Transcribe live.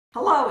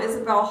Hello,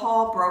 Isabel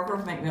Hall, broker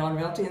of McMillan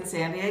Realty in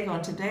San Diego,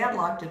 and today I'd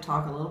like to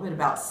talk a little bit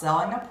about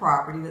selling a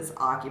property that's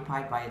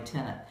occupied by a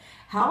tenant.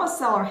 How a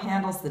seller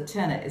handles the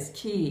tenant is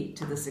key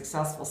to the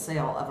successful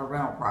sale of a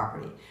rental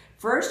property.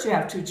 First, you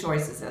have two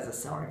choices as a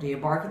seller. Do you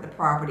market the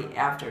property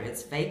after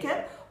it's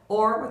vacant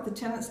or with the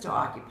tenant still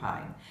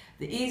occupying?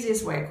 The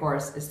easiest way, of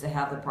course, is to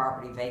have the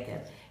property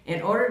vacant.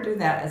 In order to do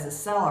that as a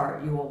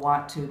seller, you will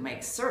want to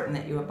make certain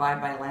that you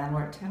abide by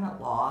landlord-tenant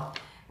law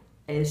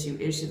as you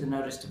issue the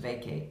notice to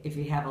vacate. If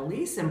you have a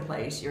lease in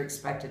place, you're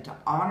expected to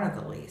honor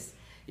the lease.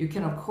 You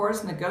can, of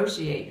course,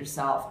 negotiate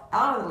yourself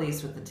out of the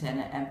lease with the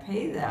tenant and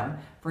pay them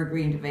for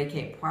agreeing to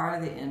vacate prior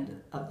to the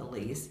end of the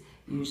lease.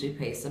 You usually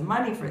pay some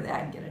money for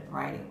that and get it in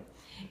writing.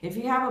 If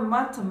you have a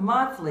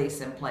month-to-month lease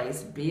in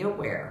place, be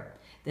aware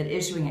that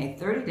issuing a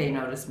 30-day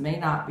notice may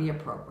not be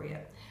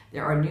appropriate.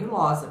 There are new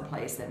laws in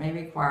place that may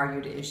require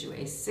you to issue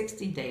a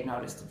 60-day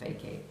notice to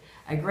vacate.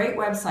 A great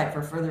website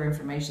for further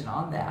information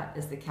on that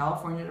is the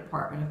California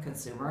Department of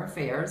Consumer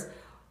Affairs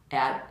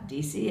at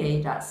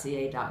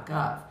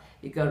dca.ca.gov.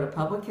 You go to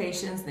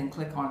Publications, then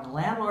click on the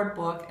Landlord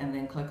Book, and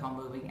then click on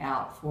Moving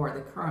Out for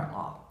the current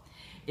law.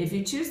 If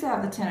you choose to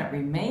have the tenant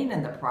remain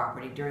in the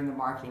property during the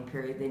marketing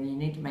period, then you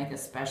need to make a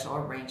special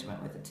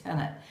arrangement with the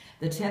tenant.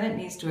 The tenant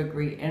needs to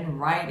agree in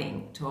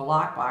writing to a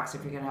lockbox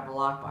if you're going to have a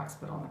lockbox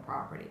put on the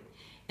property.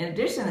 In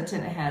addition, the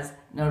tenant has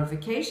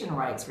notification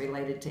rights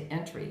related to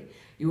entry.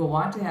 You will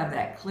want to have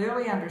that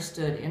clearly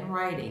understood in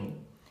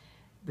writing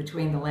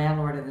between the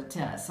landlord and the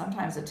tenant.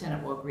 Sometimes the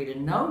tenant will agree to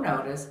no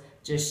notice,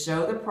 just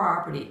show the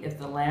property if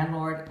the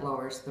landlord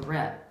lowers the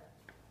rent.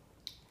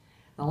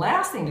 The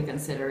last thing to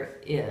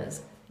consider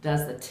is,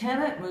 does the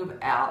tenant move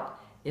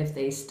out if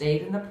they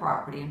stayed in the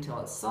property until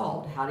it's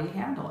sold? How do you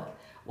handle it?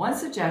 One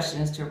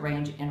suggestion is to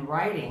arrange in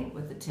writing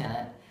with the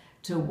tenant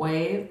to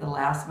waive the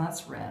last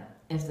month's rent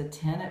if the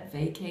tenant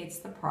vacates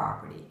the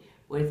property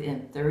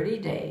within 30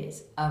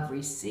 days of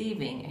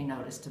receiving a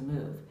notice to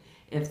move.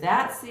 If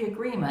that's the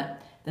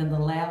agreement, then the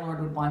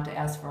landlord would want to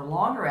ask for a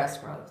longer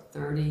escrow,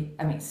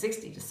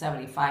 60 to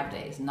 75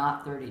 days,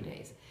 not 30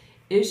 days.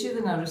 Issue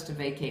the notice to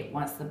vacate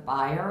once the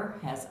buyer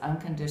has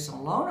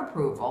unconditional loan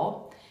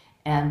approval,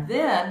 and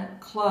then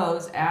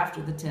close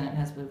after the tenant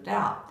has moved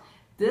out.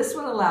 This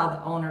would allow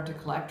the owner to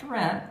collect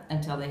rent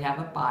until they have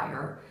a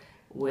buyer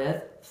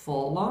with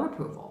full loan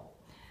approval.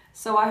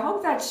 So I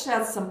hope that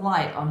sheds some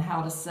light on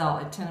how to sell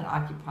a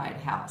tenant-occupied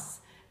house.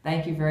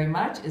 Thank you very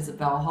much.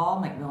 Isabel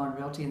Hall, McMillan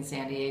Realty in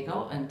San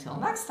Diego. Until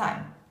next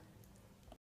time.